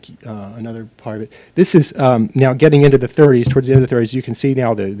 unlike another part of it. This is now getting into the 30s, towards the end of the 30s. You can see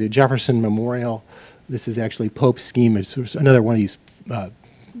now the Jefferson Memorial. This is actually Pope's scheme. It's another one of these,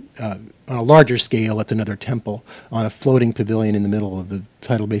 on a larger scale, it's another temple on a floating pavilion in the middle of the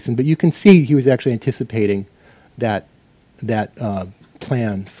tidal basin. But you can see he was actually anticipating that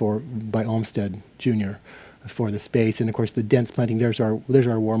plan by Olmsted Jr. for the space. And of course, the dense planting, there's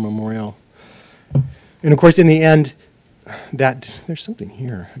our war memorial. And of course, in the end, there's something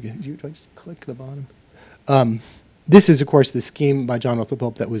here. Do I just click the bottom? This is, of course, the scheme by John Russell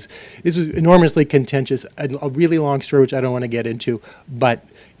Pope this was enormously contentious, a really long story, which I don't want to get into. But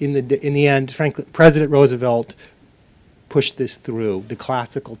in the end, frankly, President Roosevelt pushed this through. The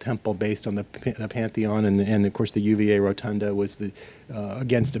classical temple based on the Pantheon and of course the UVA Rotunda was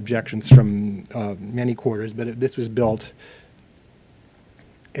against objections from many quarters, but this was built,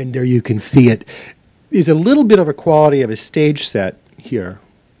 and there you can see it. There's a little bit of a quality of a stage set here,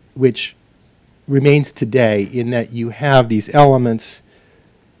 which remains today in that you have these elements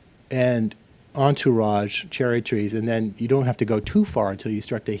and entourage, cherry trees, and then you don't have to go too far until you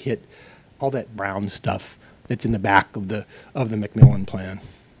start to hit all that brown stuff that's in the back of the Macmillan plan.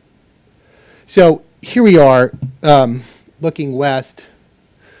 So here we are, looking west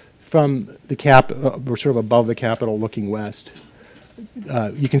from the we're sort of above the Capitol, looking west.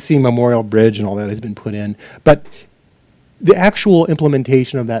 You can see Memorial Bridge and all that has been put in, but the actual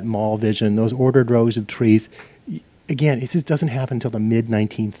implementation of that mall vision, those ordered rows of trees, again, it just doesn't happen until the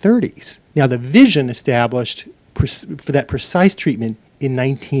mid-1930s. Now, the vision established for that precise treatment in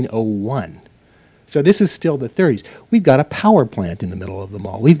 1901. So this is still the 30s. We've got a power plant in the middle of the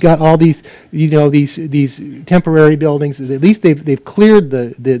mall. We've got all these, these temporary buildings. At least they've cleared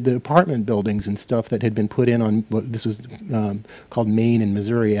the apartment buildings and stuff that had been put in on what this was called Maine and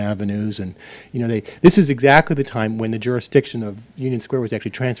Missouri Avenues. And this is exactly the time when the jurisdiction of Union Square was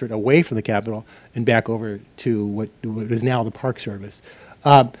actually transferred away from the Capitol and back over to what is now the Park Service.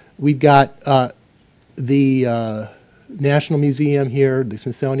 We've got the National Museum here, the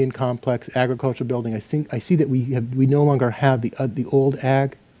Smithsonian Complex, Agriculture Building. I see that we no longer have the old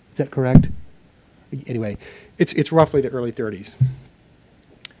ag. Is that correct? Anyway, it's roughly the early 30s.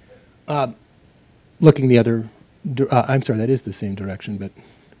 Looking the other, I'm sorry, that is the same direction, but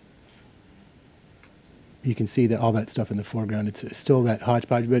you can see that all that stuff in the foreground. It's still that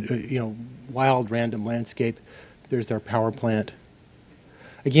hodgepodge, but wild, random landscape. There's our power plant.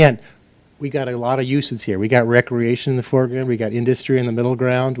 Again, we got a lot of uses here. We got recreation in the foreground. We got industry in the middle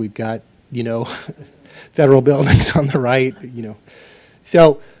ground. We've got, federal buildings on the right.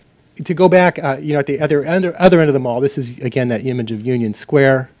 So to go back, at the other end of the mall, this is again that image of Union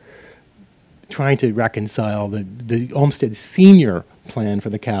Square, trying to reconcile the Olmsted Senior plan for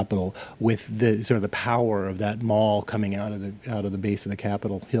the Capitol with the sort of the power of that mall coming out of the base of the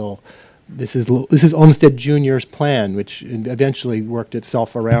Capitol Hill. This is Olmsted Jr.'s plan, which eventually worked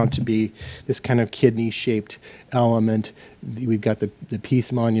itself around to be this kind of kidney-shaped element. We've got the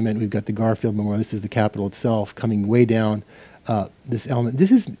Peace Monument. We've got the Garfield Memorial. This is the Capitol itself coming way down. This element.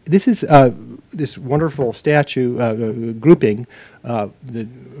 This is this wonderful statue grouping. The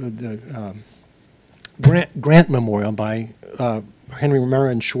Grant Memorial by Henry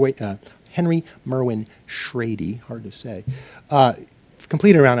Merwin Schrady. Hard to say.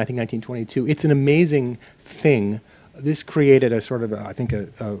 Completed around, I think, 1922. It's an amazing thing. This created a sort of, I think, a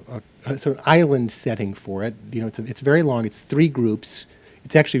sort of island setting for it. It's very long. It's 3 groups.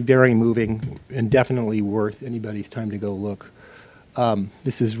 It's actually very moving and definitely worth anybody's time to go look.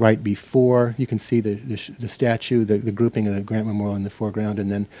 This is right before. You can see the statue, the grouping of the Grant Memorial in the foreground, and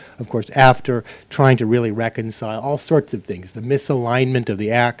then, of course, after trying to really reconcile all sorts of things, the misalignment of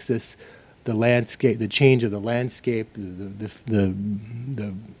the axis, the landscape, the change of the landscape,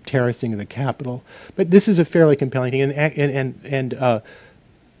 the terracing of the Capitol. But this is a fairly compelling thing, and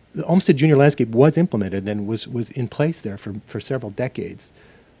the Olmsted Junior landscape was implemented and was in place there for several decades.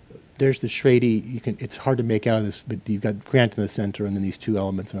 There's the Schrady. It's hard to make out of this, but you've got Grant in the center, and then these two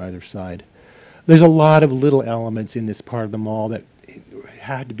elements on either side. There's a lot of little elements in this part of the mall that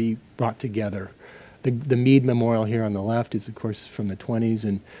had to be brought together. The Meade Memorial here on the left is, of course, from the 20s,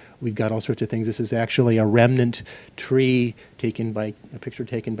 and we've got all sorts of things. This is actually a remnant tree a picture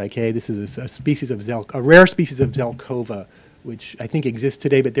taken by Kay. This is a rare species of Zelkova, which I think exists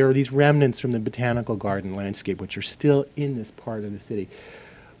today, but there are these remnants from the botanical garden landscape, which are still in this part of the city.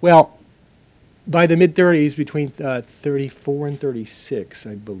 Well, by the mid-30s, between 34 and 36,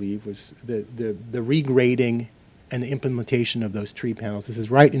 I believe, was the regrading and the implementation of those tree panels. This is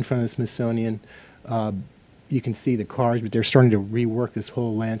right in front of the Smithsonian. You can see the cars, but they're starting to rework this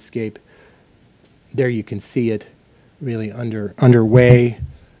whole landscape. There you can see it really underway.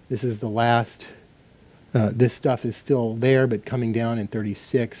 This is the last. This stuff is still there, but coming down in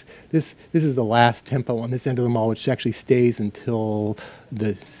 36. This is the last tempo on this end of the mall, which actually stays until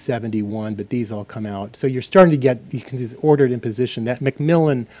the 71, but these all come out. So you're starting to get, you can see it's ordered in position. That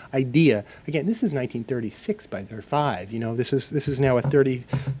Macmillan idea, again, this is 1936 or 5. You know, this is now a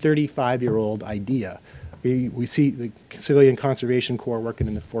 35-year-old idea. We see the Civilian Conservation Corps working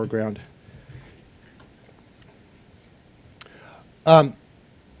in the foreground.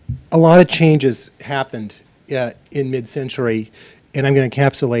 A lot of changes happened in mid-century, and I'm going to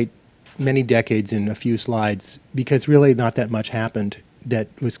encapsulate many decades in a few slides because really not that much happened that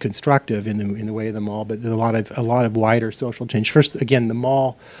was constructive in the way of the mall, but a lot of wider social change. First, again, the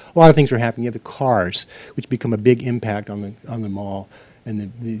mall, a lot of things were happening. You have the cars, which become a big impact on the mall,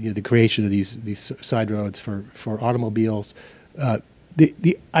 and the creation of these side roads for automobiles.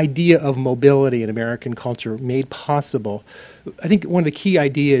 The idea of mobility in American culture made possible. I think one of the key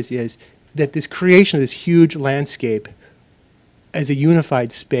ideas is that this creation of this huge landscape as a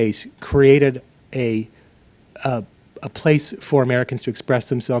unified space created a place for Americans to express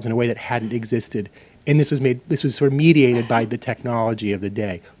themselves in a way that hadn't existed. And this was sort of mediated by the technology of the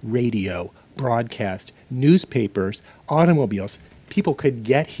day: radio, broadcast, newspapers, automobiles. People could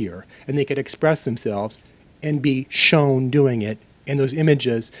get here and they could express themselves and be shown doing it. And those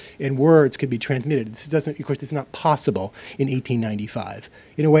images and words could be transmitted. This doesn't, of course, it's not possible in 1895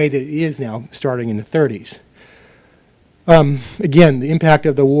 in a way that it is now starting in the 30s. Again, the impact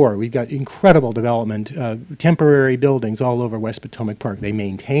of the war. We've got incredible development, temporary buildings all over West Potomac Park. They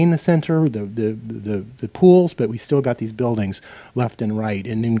maintain the center, the pools, but we still got these buildings left and right.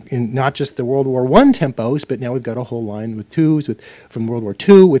 And in not just the World War I tempos, but now we've got a whole line with twos from World War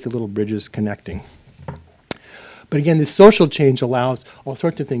II with the little bridges connecting. But again, this social change allows all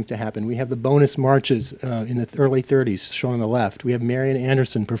sorts of things to happen. We have the bonus marches in the early 30s, shown on the left. We have Marian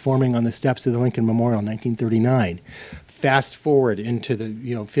Anderson performing on the steps of the Lincoln Memorial in 1939. Fast forward into the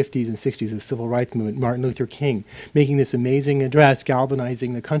 50s and 60s, the Civil Rights Movement, Martin Luther King making this amazing address,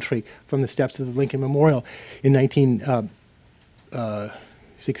 galvanizing the country from the steps of the Lincoln Memorial in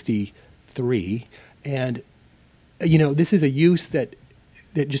 1963. And, this is a use that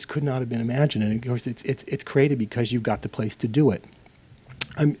just could not have been imagined. And of course, it's created because you've got the place to do it.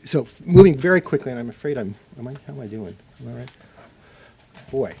 So moving very quickly, and I'm afraid how am I doing? Am I right?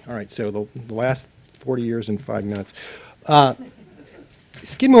 Boy, all right, so the last 40 years in 5 minutes.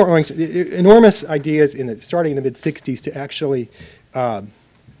 Skidmore owns enormous ideas starting in the mid-60s to actually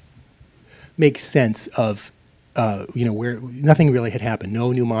make sense of where nothing really had happened.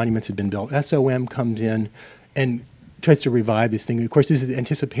 No new monuments had been built. SOM comes in and tries to revive this thing. Of course, this is the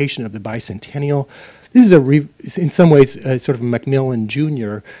anticipation of the bicentennial. This is in some ways sort of a Macmillan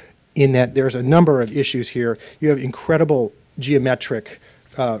Jr. in that there's a number of issues here. You have incredible geometric,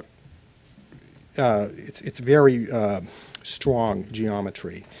 it's very strong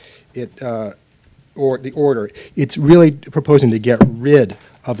geometry. Or the order. It's really proposing to get rid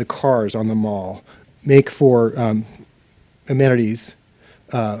of the cars on the mall, make for amenities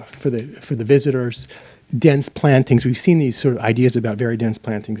for the visitors. Dense plantings. We've seen these sort of ideas about very dense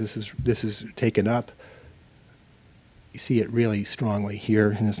plantings. This is taken up. You see it really strongly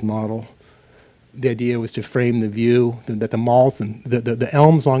here in this model. The idea was to frame the view that the malls and the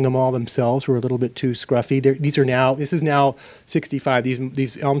elms along the mall themselves were a little bit too scruffy. This is now 65.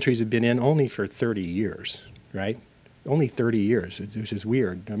 These elm trees have been in only for 30 years, right? Only 30 years, which is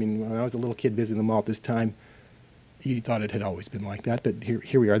weird. I mean, when I was a little kid visiting the mall at this time, you thought it had always been like that, but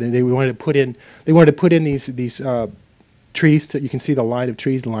here we are. They wanted to put in these trees. You can see the line of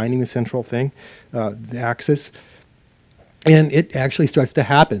trees lining the central thing, the axis. And it actually starts to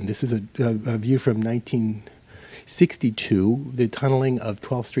happen. This is a view from 1962, the tunneling of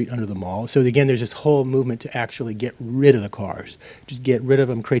 12th Street under the mall. So again, there's this whole movement to actually get rid of the cars, just get rid of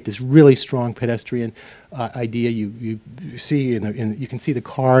them, create this really strong pedestrian idea. You see you can see the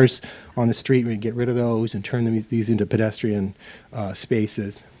cars on the street. We get rid of those and turn these into pedestrian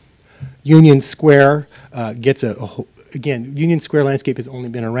spaces. Union Square gets again, Union Square landscape has only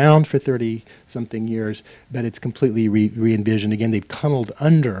been around for 30-something years, but it's completely re-envisioned. Again, they've tunneled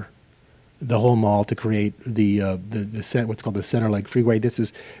under the whole mall to create what's called the Center Leg Freeway. This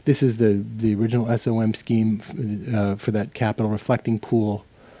is the original SOM scheme for that Capitol reflecting pool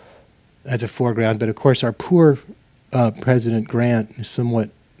as a foreground. But of course, our poor President Grant is somewhat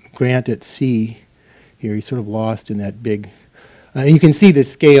Grant at sea here. He's sort of lost in that big. You can see the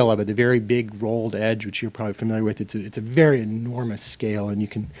scale of it, the very big rolled edge, which you're probably familiar with. It's a very enormous scale, and you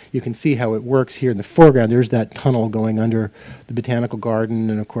can see how it works here in the foreground. There's that tunnel going under the botanical garden,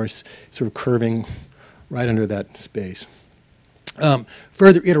 and of course, sort of curving right under that space.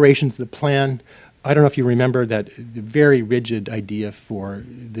 Further iterations of the plan. I don't know if you remember that the very rigid idea for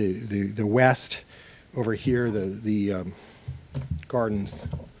the west over here, the gardens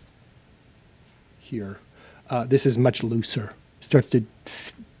here. This is much looser. Starts to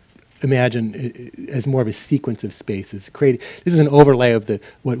imagine as more of a sequence of spaces. This is an overlay of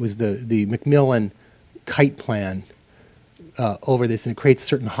what was the Macmillan kite plan over this, and it creates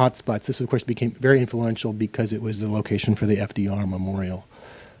certain hotspots. This, of course, became very influential because it was the location for the FDR Memorial.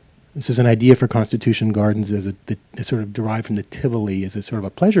 This is an idea for Constitution Gardens as sort of derived from the Tivoli as a sort of a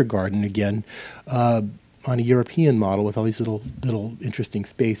pleasure garden again, on a European model with all these little interesting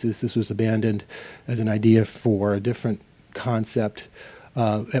spaces. This was abandoned as an idea for a different concept.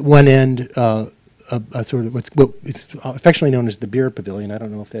 At one end, a sort of what it's affectionately known as the beer pavilion. I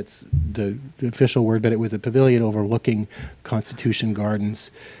don't know if that's the official word, but it was a pavilion overlooking Constitution Gardens.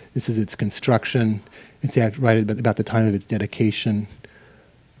 This is its construction. It's right about the time of its dedication.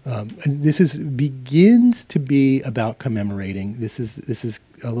 And this begins to be about commemorating. This is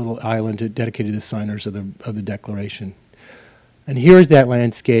a little island dedicated to the signers of the Declaration. And here's that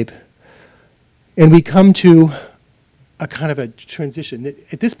landscape. And we come to a kind of a transition.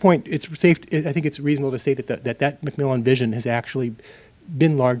 At this point, I think it's reasonable to say that Macmillan vision has actually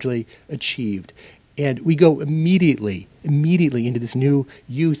been largely achieved. And we go immediately into this new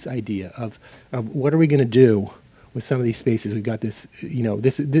use idea of what are we going to do with some of these spaces. We've got this,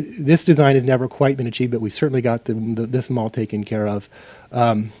 this design has never quite been achieved, but we certainly got this mall taken care of.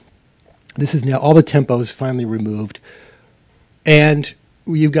 This is now all the tempos finally removed. And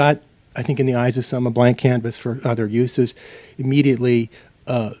you've got, I think in the eyes of some, a blank canvas for other uses. Immediately,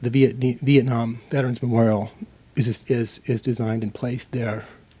 the Vietnam Veterans Memorial is designed and placed there.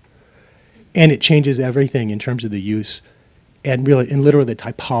 And it changes everything in terms of the use and literally the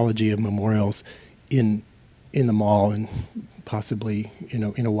typology of memorials in the mall and possibly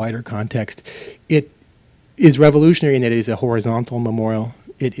in a wider context. It is revolutionary in that it is a horizontal memorial.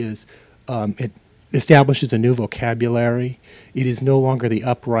 It establishes a new vocabulary. It is no longer the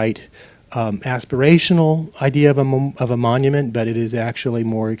upright, aspirational idea of a monument, but it is actually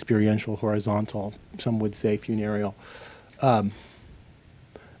more experiential, horizontal. Some would say funereal.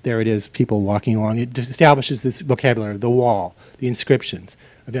 There it is, people walking along. It just establishes this vocabulary, the wall, the inscriptions.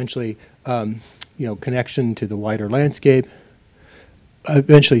 Eventually, connection to the wider landscape.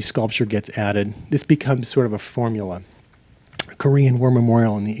 Eventually, sculpture gets added. This becomes sort of a formula. Korean War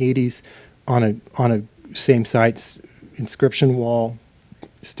Memorial in the 80s, on a same site, inscription wall,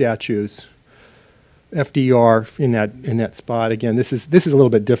 statues. FDR in that spot. Again, this is a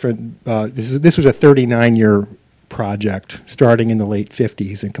little bit different. This was a 39-year project starting in the late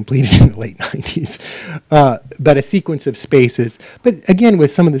 50s and completed in the late 90s. But a sequence of spaces, but again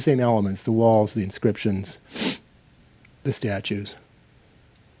with some of the same elements: the walls, the inscriptions, the statues.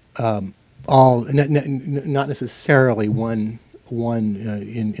 All not necessarily one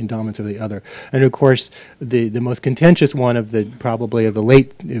in dominance of the other. And of course, the most contentious one of the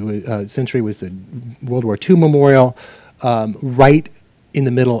late century was the World War II memorial, right in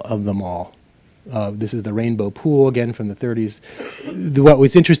the middle of the mall. This is the Rainbow Pool, again from the 30s. What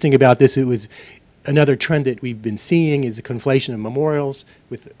was interesting about this, it was another trend that we've been seeing is the conflation of memorials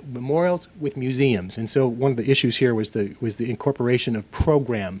with museums. And so one of the issues here was the incorporation of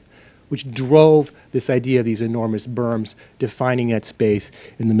program, which drove this idea of these enormous berms defining that space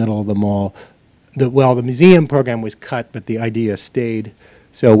in the middle of the mall. The museum program was cut, but the idea stayed.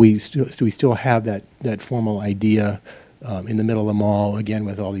 So we still have that formal idea in the middle of the mall, again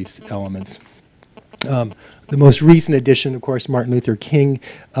with all these elements. The most recent addition, of course, Martin Luther King.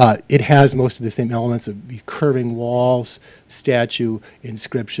 It has most of the same elements of curving walls, statue,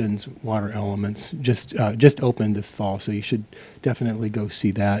 inscriptions, water elements. Just opened this fall, so you should definitely go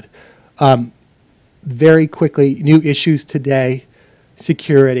see that. Very quickly, new issues today.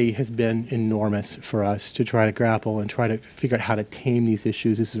 Security has been enormous for us to try to grapple and try to figure out how to tame these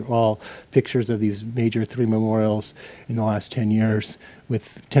issues. This is all pictures of these major 3 memorials in the last 10 years with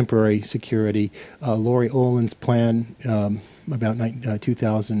temporary security. Lori Olin's plan about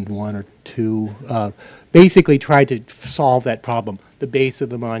 2001 or 2 basically tried to solve that problem. The base of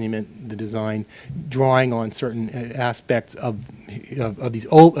the monument, the design, drawing on certain aspects of these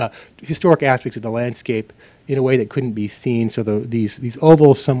old, historic aspects of the landscape in a way that couldn't be seen. So these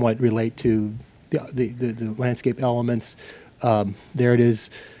ovals somewhat relate to the landscape elements. There it is.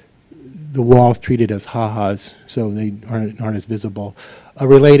 The walls treated as ha-has, so they aren't as visible. A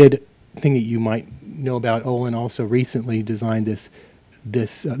related thing that you might know about, Olin also recently designed this.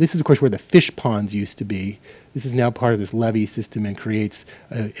 This is, of course, where the fish ponds used to be. This is now part of this levee system and creates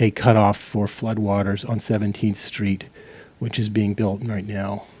a cutoff for floodwaters on 17th Street, which is being built right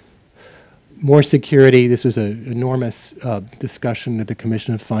now. More security. This was an enormous discussion at the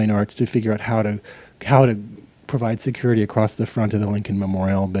Commission of Fine Arts to figure out how to provide security across the front of the Lincoln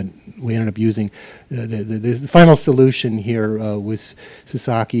Memorial, but we ended up using the final solution here was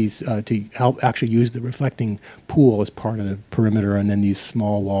Sasaki's to help actually use the reflecting pool as part of the perimeter, and then these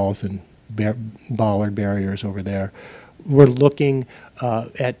small walls and bollard barriers over there. We're looking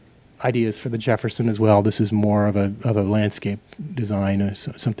at ideas for the Jefferson as well. This is more of a landscape design, or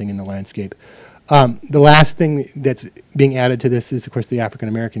something in the landscape. The last thing that's being added to this is, of course, the African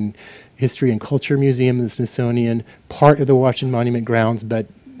American History and Culture Museum in the Smithsonian, part of the Washington Monument grounds, but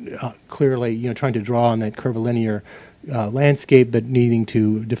clearly, trying to draw on that curvilinear landscape, but needing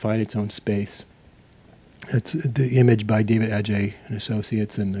to define its own space. It's the image by David Adjei and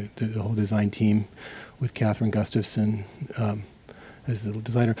Associates and the whole design team with Catherine Gustafson as the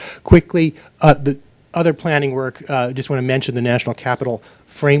designer. Quickly, the other planning work, just want to mention the National Capital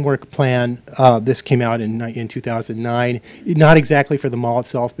Framework Plan. This came out in 2009, not exactly for the mall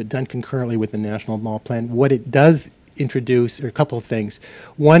itself, but done concurrently with the National Mall Plan. What it does introduce are a couple of things.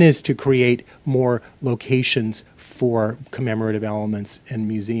 One is to create more locations for commemorative elements and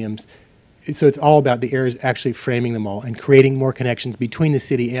museums. So it's all about the areas actually framing the mall and creating more connections between the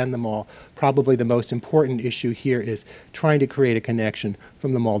city and the mall. Probably the most important issue here is trying to create a connection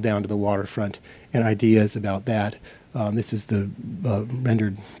from the mall down to the waterfront and ideas about that. This is the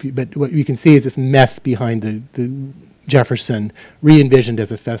rendered, but what you can see is this mess behind the Jefferson, re-envisioned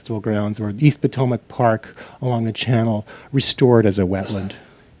as a festival grounds, or East Potomac Park along the channel, restored as a wetland.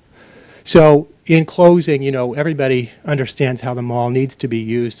 So in closing, everybody understands how the mall needs to be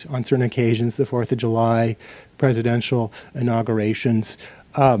used on certain occasions, the 4th of July, presidential inaugurations.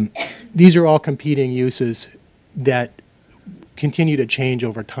 These are all competing uses that continue to change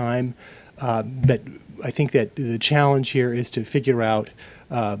over time, but I think that the challenge here is to figure out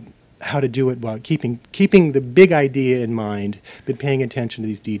how to do it while keeping the big idea in mind, but paying attention to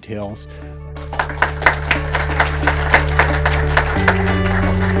these details.